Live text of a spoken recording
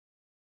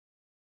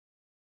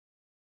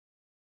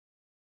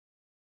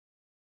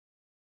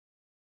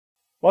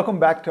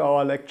Welcome back to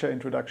our lecture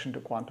Introduction to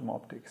Quantum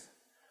Optics.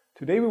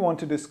 Today we want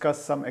to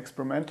discuss some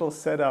experimental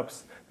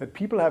setups that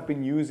people have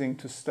been using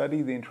to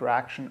study the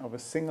interaction of a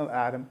single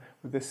atom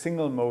with a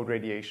single mode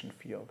radiation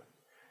field,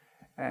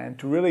 and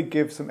to really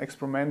give some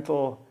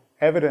experimental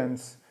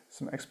evidence,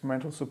 some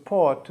experimental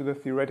support to the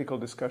theoretical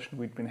discussion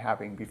we've been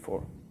having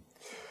before.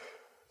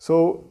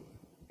 So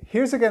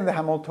here's again the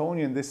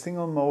Hamiltonian, this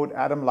single mode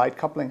atom light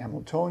coupling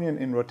Hamiltonian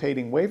in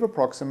rotating wave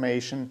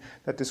approximation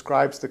that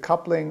describes the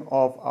coupling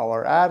of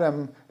our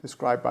atom,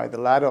 described by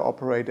the ladder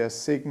operators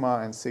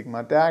sigma and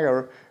sigma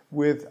dagger,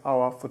 with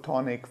our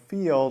photonic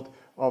field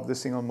of the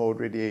single mode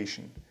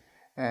radiation.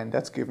 And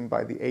that's given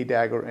by the A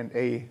dagger and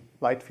A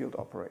light field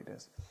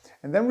operators.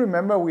 And then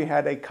remember, we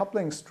had a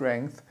coupling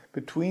strength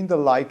between the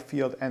light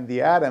field and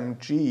the atom,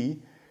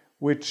 G,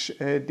 which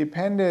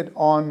depended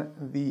on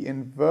the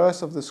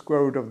inverse of the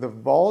square root of the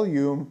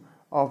volume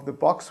of the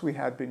box we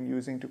had been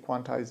using to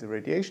quantize the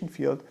radiation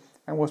field,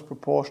 and was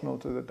proportional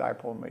to the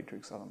dipole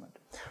matrix element.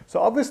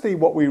 So obviously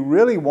what we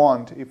really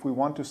want, if we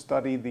want to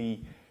study the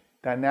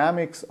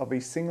dynamics of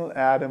a single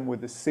atom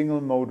with a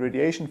single mode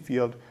radiation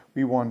field,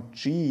 we want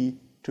G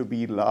to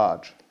be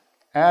large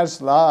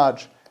as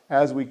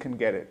we can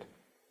get it.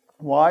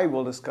 Why?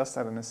 We'll discuss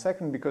that in a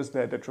second, because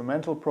there are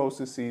detrimental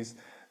processes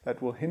that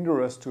will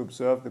hinder us to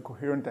observe the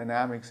coherent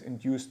dynamics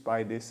induced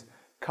by this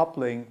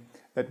coupling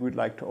that we'd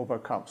like to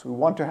overcome. So we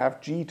want to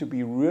have G to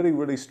be really,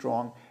 really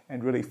strong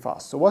and really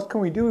fast. So what can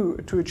we do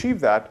to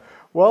achieve that?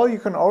 Well, you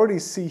can already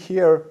see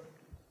here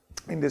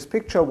in this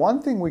picture,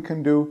 one thing we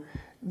can do,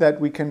 that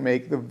we can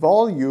make the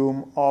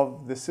volume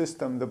of the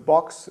system, the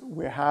box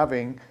we're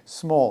having,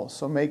 small.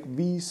 So make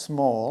V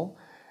small,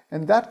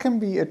 and that can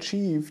be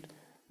achieved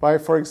by,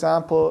 for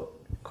example,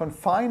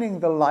 confining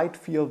the light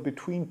field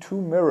between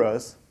two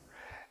mirrors.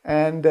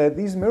 And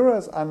these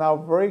mirrors are now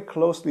very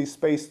closely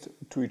spaced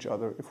to each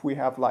other. If we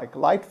have like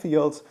light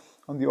fields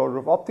on the order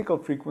of optical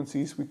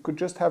frequencies, we could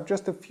just have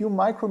just a few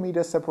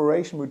micrometer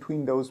separation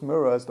between those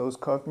mirrors, those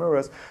curved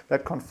mirrors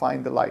that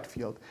confine the light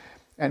field.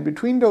 And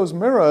between those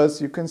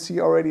mirrors, you can see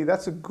already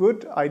that's a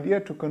good idea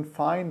to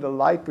confine the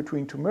light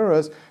between two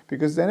mirrors,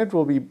 because then it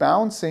will be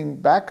bouncing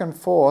back and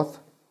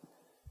forth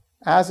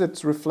as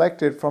it's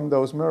reflected from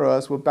those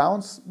mirrors, will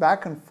bounce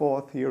back and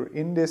forth here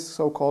in this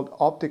so-called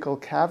optical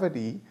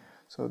cavity.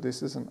 So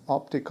this is an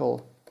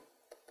optical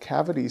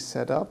cavity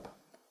setup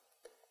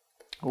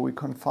where we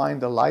confine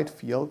the light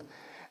field.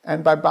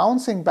 And by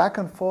bouncing back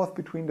and forth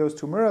between those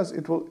two mirrors,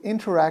 it will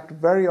interact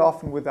very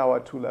often with our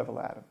two-level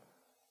atom.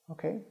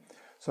 Okay?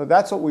 So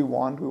that's what we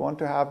want. We want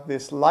to have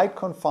this light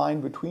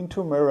confined between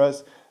two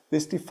mirrors.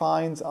 This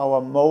defines our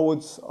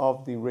modes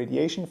of the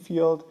radiation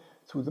field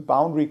through the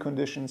boundary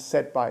conditions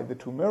set by the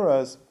two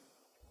mirrors.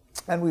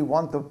 And we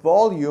want the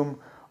volume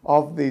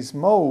of these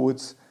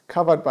modes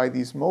covered by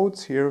these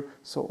modes here.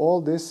 So all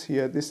this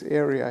here, this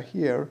area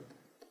here,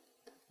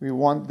 we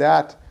want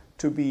that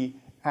to be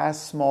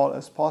as small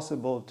as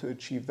possible to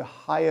achieve the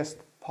highest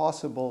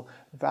possible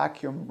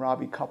vacuum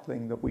Rabi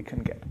coupling that we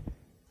can get.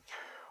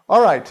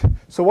 All right,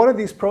 so what are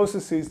these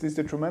processes, these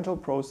detrimental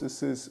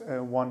processes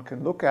one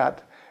can look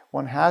at,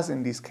 one has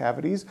in these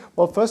cavities?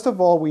 Well, first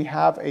of all, we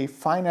have a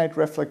finite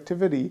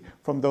reflectivity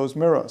from those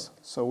mirrors.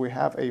 So we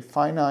have a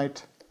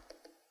finite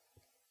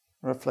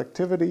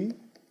reflectivity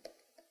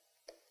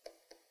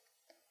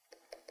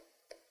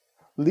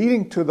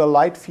leading to the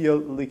light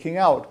field leaking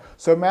out.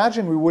 So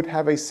imagine we would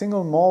have a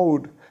single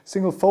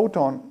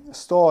photon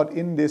stored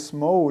in this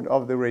mode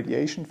of the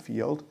radiation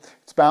field.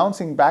 It's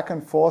bouncing back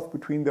and forth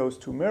between those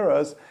two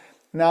mirrors.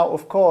 Now,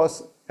 of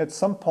course, at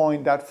some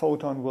point that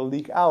photon will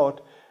leak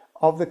out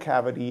of the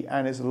cavity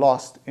and is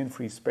lost in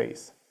free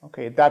space.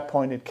 Okay, at that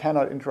point it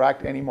cannot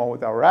interact anymore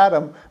with our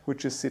atom,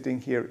 which is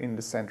sitting here in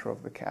the center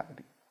of the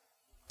cavity.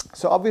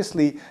 So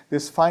obviously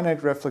this finite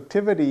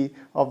reflectivity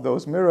of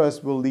those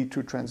mirrors will lead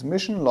to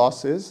transmission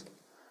losses.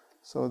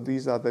 So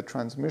these are the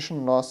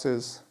transmission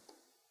losses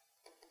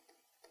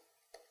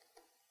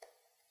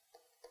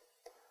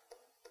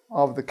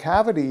of the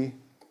cavity,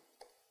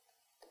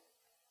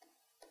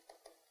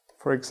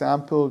 for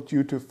example,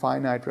 due to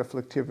finite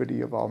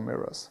reflectivity of our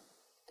mirrors.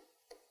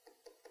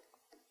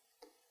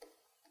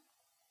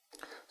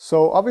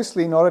 So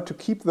obviously, in order to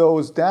keep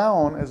those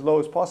down as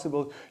low as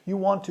possible, you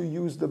want to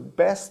use the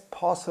best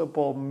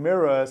possible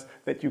mirrors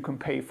that you can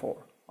pay for,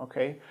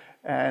 okay?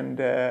 And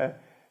the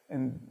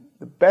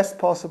best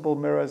possible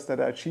mirrors that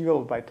are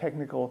achievable by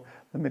technical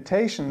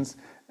limitations,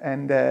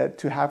 and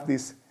to have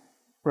this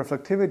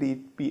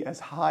reflectivity be as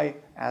high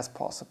as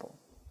possible.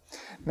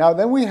 Now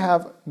then we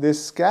have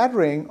this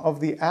scattering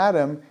of the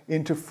atom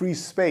into free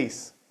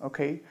space,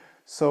 okay?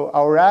 So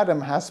our atom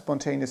has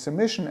spontaneous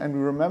emission, and we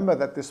remember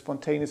that this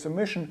spontaneous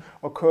emission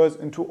occurs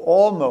into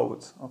all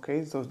modes,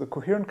 okay? So the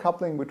coherent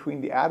coupling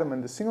between the atom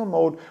and the single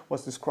mode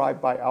was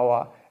described by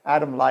our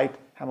atom light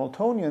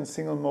Hamiltonian,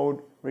 single mode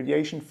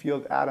radiation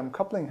field atom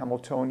coupling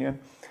Hamiltonian.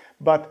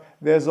 But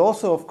there's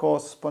also, of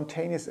course,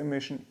 spontaneous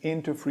emission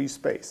into free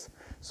space.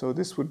 So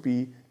this would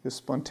be the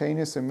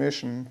spontaneous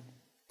emission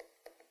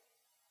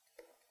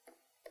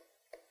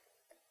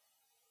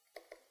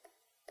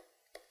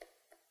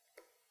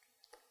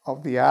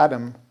of the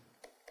atom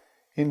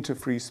into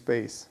free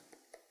space.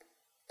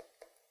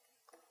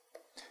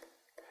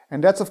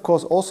 And that's of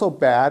course also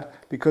bad,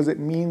 because it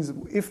means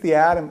if the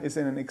atom is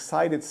in an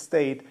excited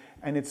state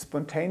and it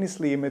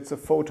spontaneously emits a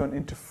photon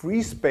into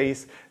free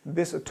space,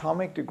 this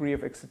atomic degree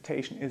of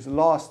excitation is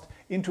lost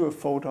into a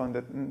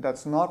photon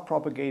that's not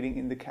propagating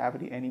in the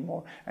cavity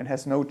anymore and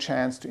has no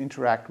chance to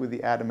interact with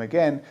the atom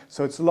again,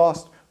 so it's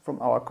lost from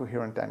our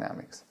coherent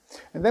dynamics.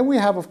 And then we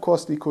have, of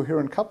course, the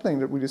coherent coupling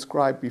that we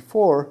described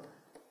before,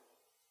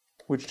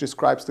 which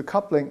describes the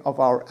coupling of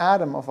our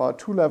atom, of our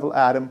two-level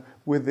atom,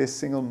 with this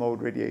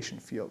single-mode radiation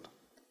field.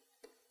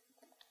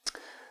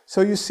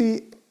 So you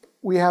see,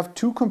 we have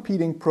two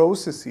competing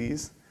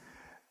processes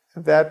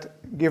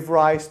that give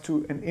rise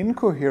to an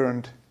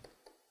incoherent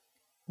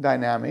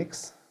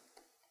dynamics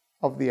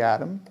of the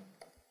atom,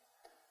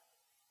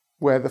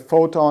 where the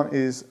photon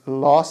is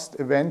lost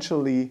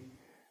eventually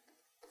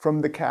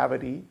from the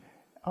cavity,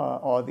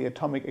 or the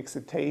atomic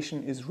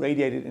excitation is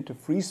radiated into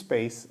free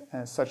space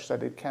such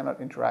that it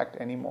cannot interact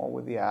anymore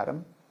with the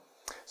atom.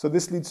 So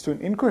this leads to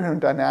an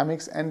incoherent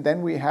dynamics, and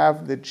then we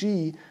have the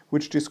G,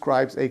 which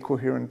describes a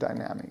coherent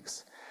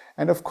dynamics.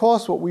 And of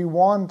course, what we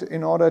want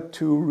in order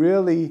to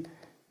really,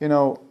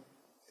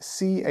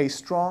 see a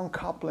strong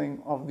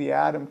coupling of the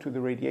atom to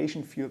the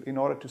radiation field, in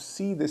order to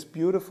see this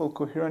beautiful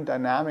coherent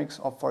dynamics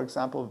of, for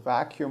example,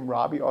 vacuum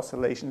Rabi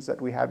oscillations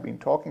that we have been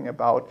talking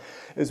about,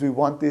 is we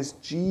want this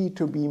G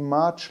to be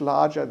much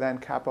larger than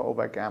kappa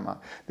over gamma.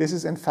 This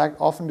is in fact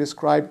often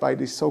described by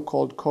the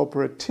so-called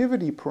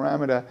cooperativity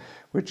parameter,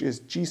 which is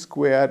G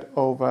squared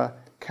over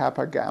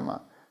kappa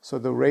gamma. So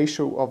the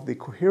ratio of the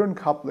coherent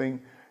coupling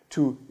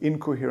to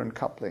incoherent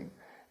coupling.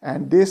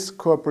 And this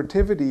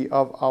cooperativity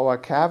of our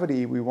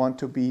cavity we want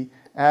to be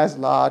as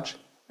large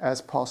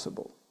as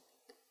possible.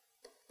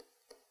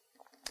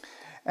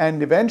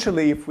 And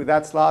eventually, if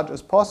that's large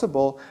as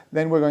possible,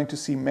 then we're going to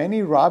see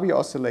many Rabi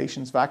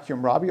oscillations,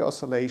 vacuum Rabi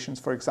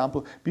oscillations, for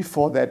example,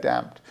 before they're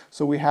damped.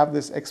 So we have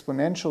this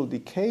exponential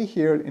decay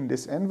here in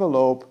this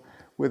envelope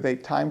with a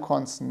time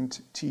constant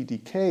T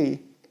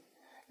decay,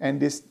 and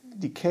this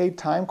decay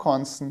time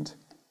constant,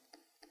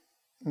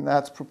 and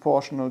that's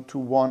proportional to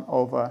 1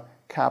 over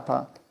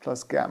kappa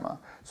plus gamma.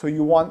 So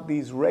you want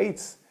these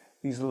rates,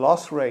 these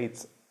loss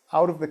rates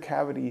out of the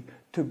cavity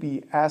to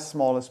be as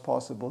small as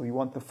possible. You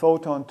want the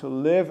photon to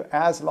live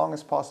as long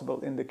as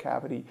possible in the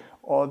cavity,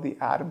 or the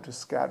atom to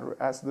scatter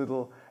as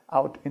little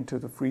out into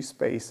the free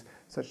space,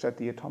 such that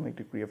the atomic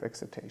degree of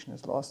excitation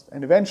is lost.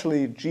 And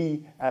eventually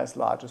G as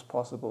large as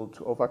possible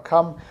to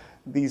overcome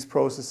these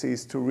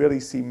processes, to really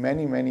see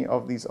many, many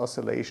of these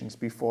oscillations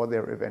before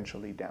they're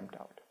eventually damped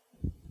out.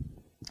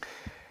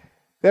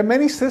 There are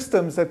many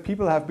systems that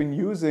people have been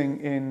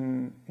using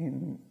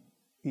in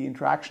the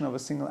interaction of a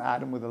single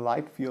atom with a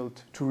light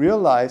field to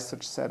realize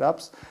such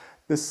setups.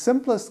 The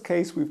simplest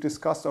case we've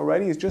discussed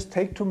already is just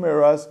take two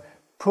mirrors,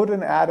 put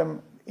an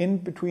atom in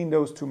between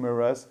those two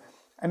mirrors,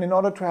 and in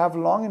order to have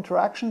long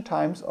interaction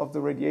times of the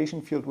radiation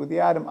field with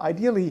the atom,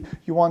 ideally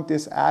you want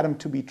this atom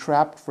to be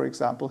trapped, for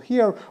example,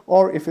 here,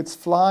 or if it's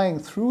flying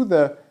through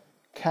the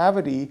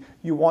cavity,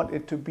 you want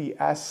it to be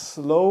as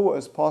slow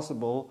as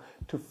possible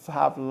to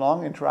have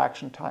long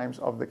interaction times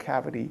of the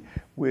cavity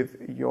with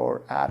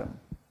your atom.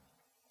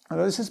 Now,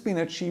 this has been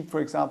achieved,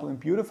 for example, in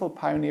beautiful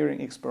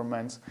pioneering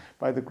experiments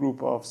by the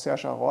group of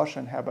Serge Haroche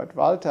and Herbert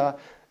Walter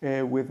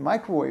with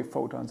microwave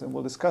photons. And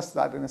we'll discuss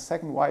that in a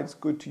second, why it's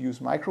good to use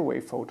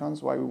microwave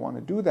photons, why we want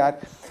to do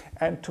that.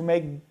 And to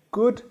make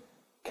good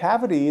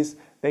cavities,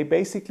 they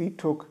basically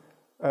took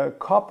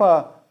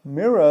copper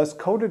mirrors,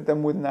 coated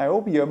them with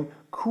niobium,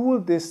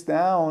 cooled this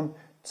down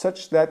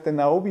such that the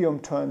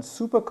niobium turned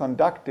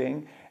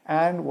superconducting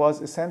and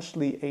was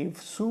essentially a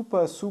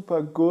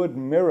super good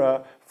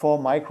mirror for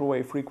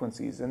microwave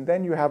frequencies. And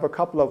then you have a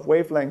couple of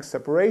wavelength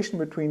separation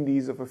between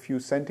these of a few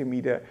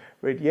centimeter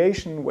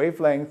radiation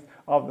wavelength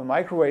of the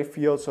microwave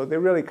field. So they're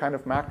really kind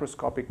of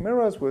macroscopic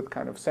mirrors with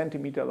kind of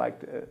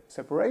centimeter-like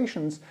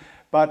separations.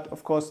 But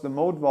of course the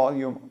mode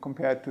volume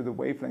compared to the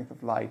wavelength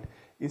of light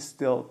is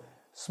still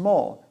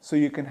small. So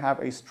you can have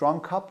a strong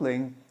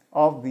coupling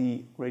of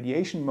the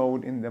radiation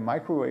mode in the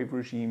microwave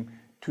regime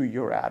to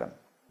your atom.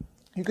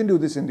 You can do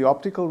this in the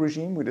optical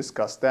regime, we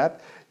discussed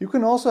that. You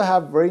can also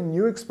have very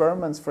new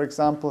experiments, for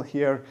example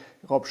here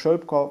Rob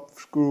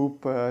Schölpkopf's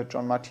group,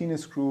 John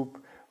Martinez'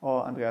 group,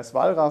 or Andreas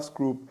Wallraff's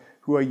group,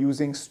 who are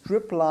using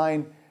strip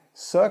line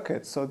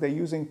circuits. So they're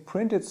using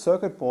printed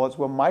circuit boards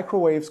where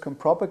microwaves can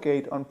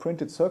propagate on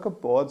printed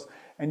circuit boards,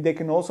 and they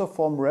can also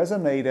form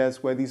resonators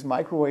where these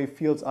microwave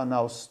fields are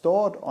now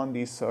stored on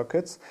these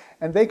circuits,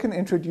 and they can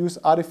introduce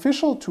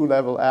artificial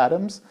two-level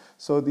atoms.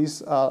 So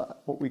these are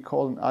what we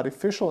call an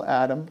artificial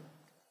atom,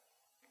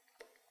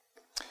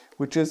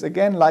 which is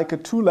again like a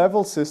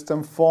two-level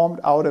system formed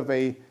out of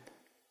a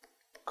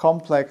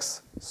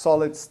complex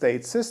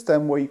solid-state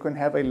system where you can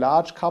have a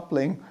large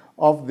coupling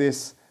of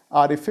this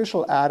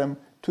artificial atom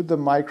to the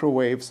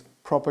microwaves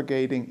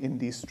propagating in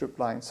these strip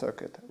line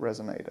circuit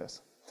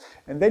resonators.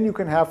 And then you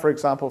can have, for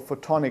example,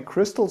 photonic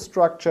crystal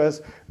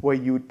structures where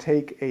you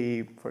take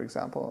a, for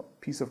example,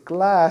 piece of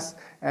glass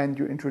and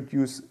you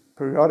introduce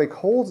periodic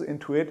holes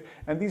into it,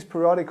 and these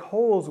periodic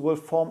holes will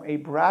form a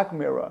Bragg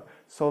mirror.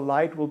 So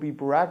light will be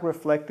Bragg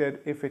reflected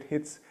if it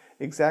hits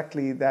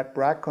exactly that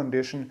Bragg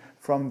condition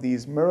from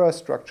these mirror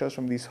structures,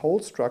 from these hole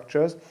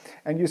structures.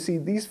 And you see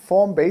these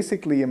form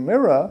basically a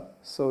mirror.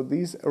 So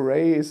these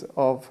arrays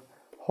of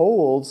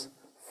holes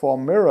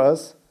form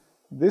mirrors.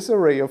 This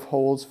array of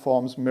holes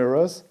forms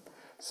mirrors.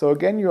 So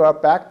again, you are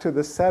back to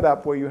the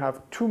setup where you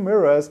have two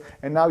mirrors,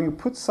 and now you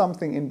put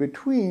something in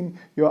between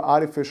your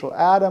artificial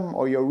atom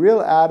or your real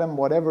atom,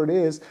 whatever it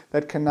is,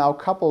 that can now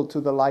couple to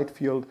the light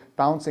field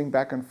bouncing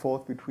back and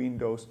forth between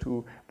those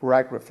two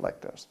Bragg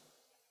reflectors.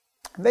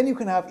 And then you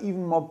can have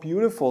even more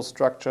beautiful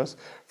structures,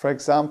 for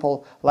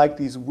example, like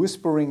these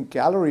whispering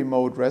gallery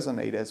mode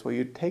resonators, where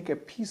you take a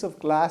piece of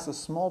glass, a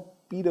small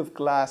bead of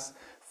glass,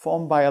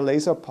 formed by a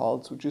laser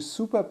pulse, which is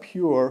super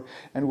pure,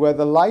 and where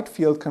the light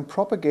field can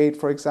propagate,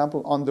 for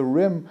example, on the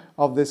rim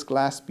of this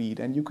glass bead.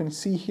 And you can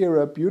see here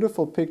a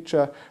beautiful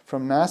picture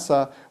from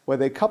NASA where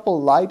they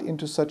couple light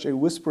into such a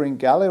whispering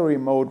gallery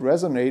mode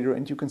resonator,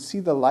 and you can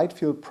see the light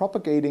field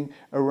propagating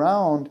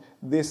around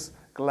this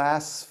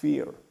glass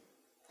sphere.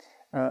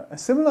 A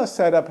similar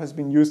setup has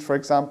been used, for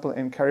example,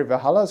 in Kari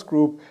Verhalla's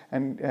group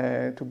and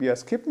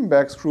Tobias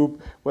Kippenberg's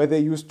group, where they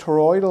use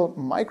toroidal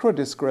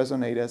microdisc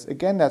resonators.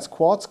 Again, that's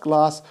quartz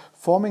glass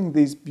forming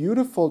these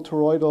beautiful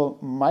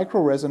toroidal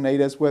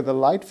microresonators where the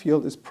light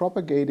field is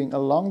propagating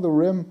along the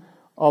rim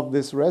of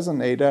this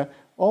resonator,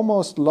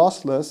 almost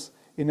lossless,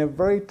 in a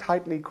very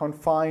tightly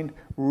confined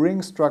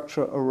ring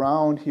structure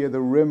around here, the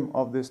rim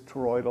of this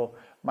toroidal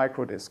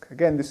microdisc.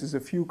 Again, this is a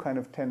few kind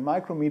of 10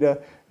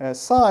 micrometer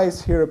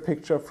size. Here a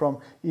picture from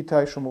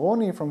Itai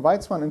Shumroni from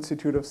Weizmann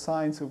Institute of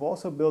Science, who've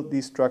also built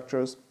these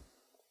structures.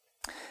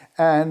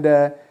 And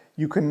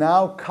you can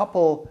now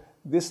couple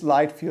this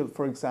light field,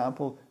 for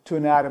example, to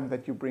an atom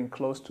that you bring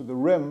close to the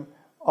rim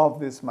of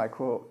this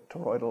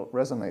microtoroidal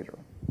resonator.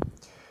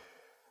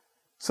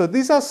 So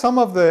these are some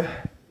of the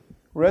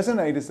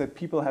resonators that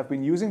people have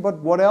been using, but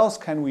what else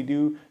can we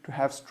do to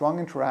have strong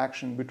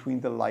interaction between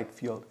the light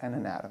field and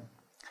an atom?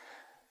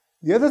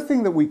 The other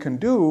thing that we can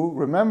do,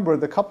 remember,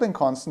 the coupling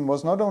constant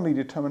was not only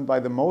determined by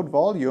the mode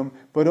volume,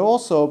 but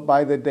also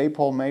by the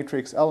dipole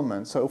matrix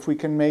element. So if we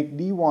can make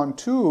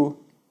D12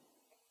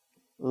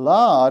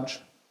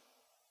 large,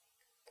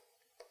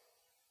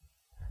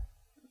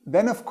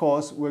 then of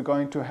course we're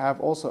going to have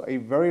also a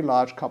very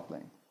large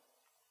coupling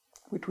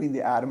between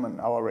the atom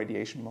and our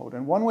radiation mode.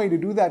 And one way to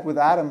do that with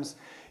atoms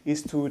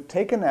is to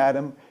take an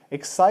atom,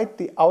 excite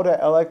the outer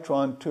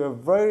electron to a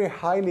very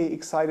highly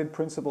excited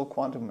principal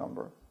quantum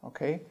number.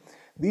 Okay?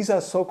 These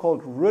are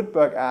so-called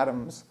Rydberg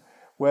atoms,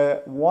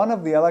 where one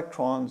of the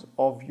electrons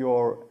of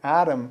your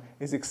atom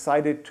is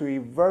excited to a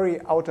very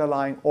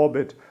outerlying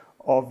orbit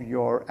of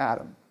your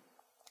atom.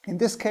 In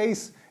this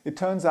case, it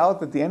turns out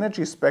that the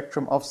energy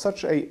spectrum of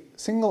such a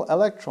single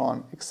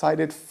electron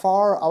excited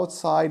far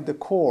outside the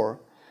core,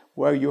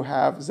 where you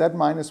have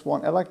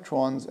Z-1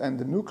 electrons and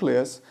the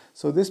nucleus,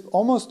 so this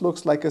almost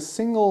looks like a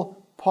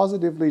single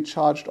positively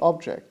charged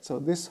object. So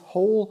this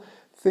whole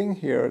thing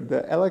here,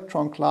 the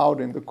electron cloud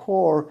in the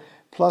core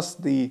plus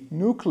the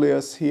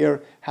nucleus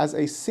here, has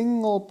a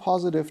single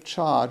positive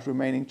charge,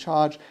 remaining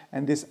charge,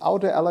 and this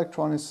outer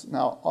electron is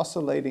now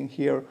oscillating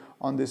here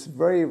on this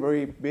very,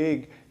 very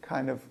big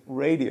kind of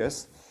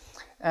radius.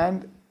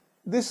 And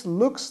this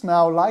looks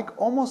now like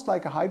almost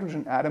like a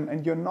hydrogen atom,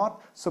 and you're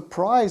not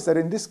surprised that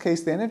in this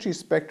case the energy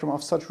spectrum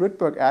of such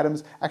Rydberg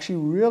atoms actually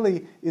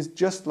really is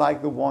just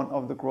like the one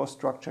of the gross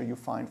structure you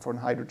find for a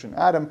hydrogen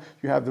atom.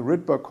 You have the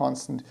Rydberg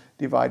constant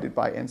divided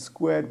by n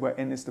squared, where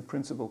n is the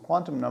principal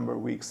quantum number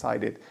we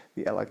excited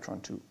the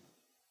electron to.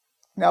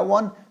 Now,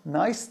 one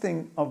nice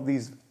thing of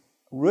these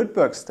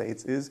Rydberg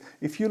states is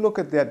if you look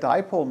at their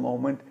dipole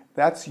moment,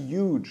 that's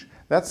huge.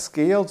 That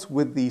scales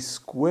with the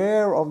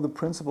square of the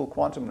principal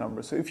quantum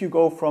number. So if you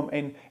go from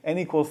an n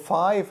equal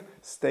 5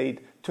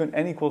 state to an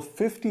n equal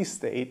 50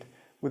 state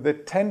with a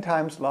 10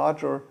 times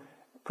larger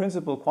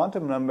principal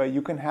quantum number,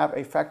 you can have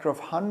a factor of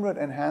 100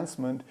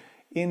 enhancement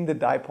in the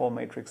dipole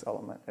matrix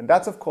element. And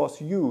that's of course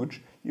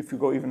huge. If you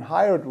go even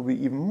higher, it will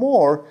be even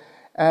more.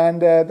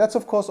 And that's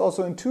of course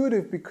also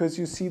intuitive, because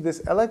you see this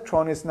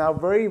electron is now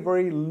very,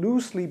 very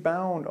loosely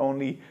bound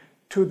only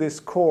to this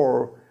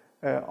core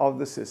of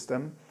the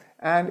system,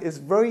 and is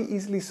very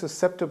easily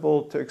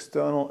susceptible to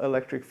external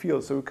electric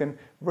fields. So we can,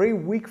 very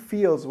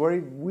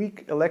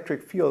weak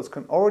electric fields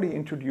can already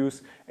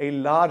introduce a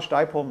large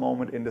dipole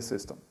moment in the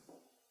system.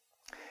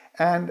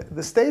 And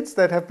the states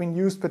that have been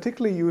used,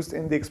 particularly used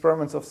in the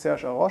experiments of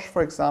Serge Haroche,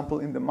 for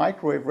example, in the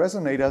microwave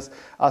resonators,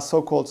 are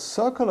so-called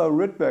circular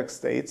Rydberg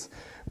states,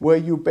 where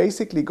you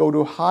basically go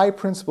to high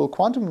principal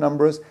quantum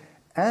numbers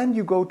and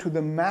you go to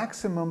the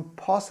maximum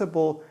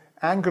possible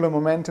angular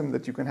momentum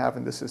that you can have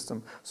in the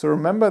system. So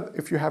remember,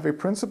 if you have a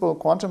principal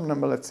quantum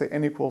number, let's say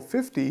n equal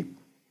 50,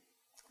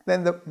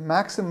 then the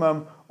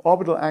maximum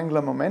orbital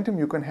angular momentum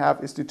you can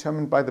have is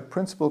determined by the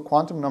principal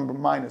quantum number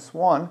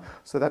 -1,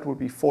 so that would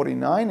be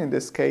 49 in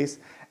this case,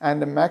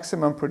 and the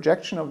maximum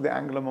projection of the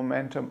angular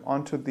momentum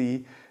onto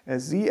the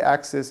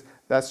z-axis,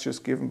 that's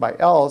just given by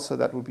L, so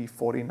that would be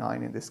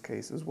 49 in this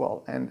case as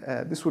well. And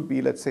this would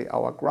be, let's say,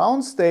 our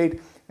ground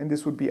state, and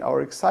this would be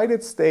our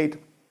excited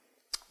state,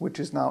 which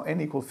is now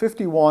n equal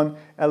 51,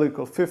 L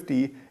equal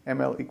 50,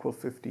 ML equal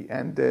 50.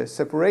 And the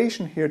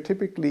separation here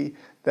typically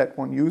that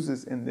one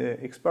uses in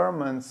the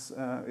experiments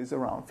is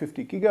around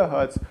 50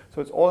 gigahertz.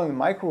 So it's all in the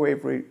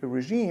microwave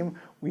regime.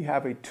 We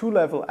have a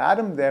two-level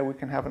atom there. We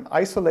can have an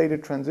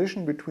isolated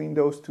transition between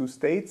those two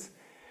states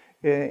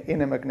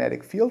in a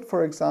magnetic field,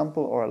 for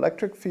example, or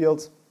electric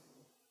fields.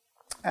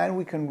 And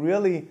we can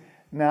really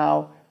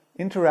now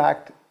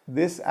interact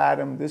this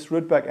atom, this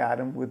Rydberg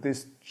atom, with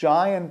this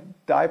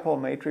giant dipole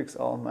matrix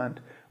element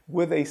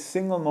with a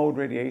single mode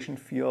radiation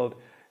field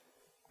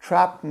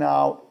trapped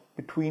now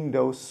between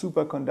those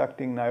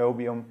superconducting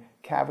niobium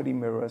cavity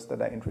mirrors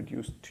that I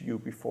introduced to you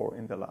before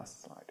in the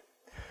last slide.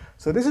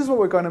 So this is what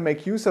we're going to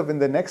make use of in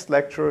the next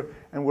lecture,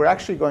 and we're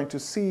actually going to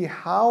see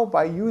how,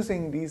 by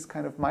using these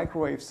kind of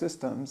microwave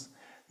systems,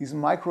 these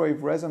microwave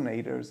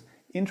resonators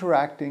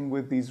interacting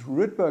with these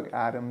Rydberg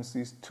atoms,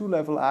 these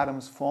two-level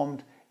atoms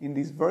formed in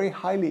these very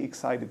highly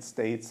excited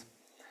states,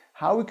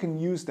 how we can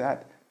use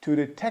that to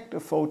detect a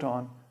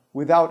photon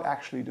without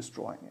actually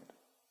destroying it.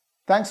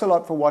 Thanks a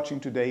lot for watching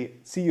today.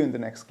 See you in the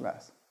next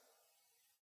class.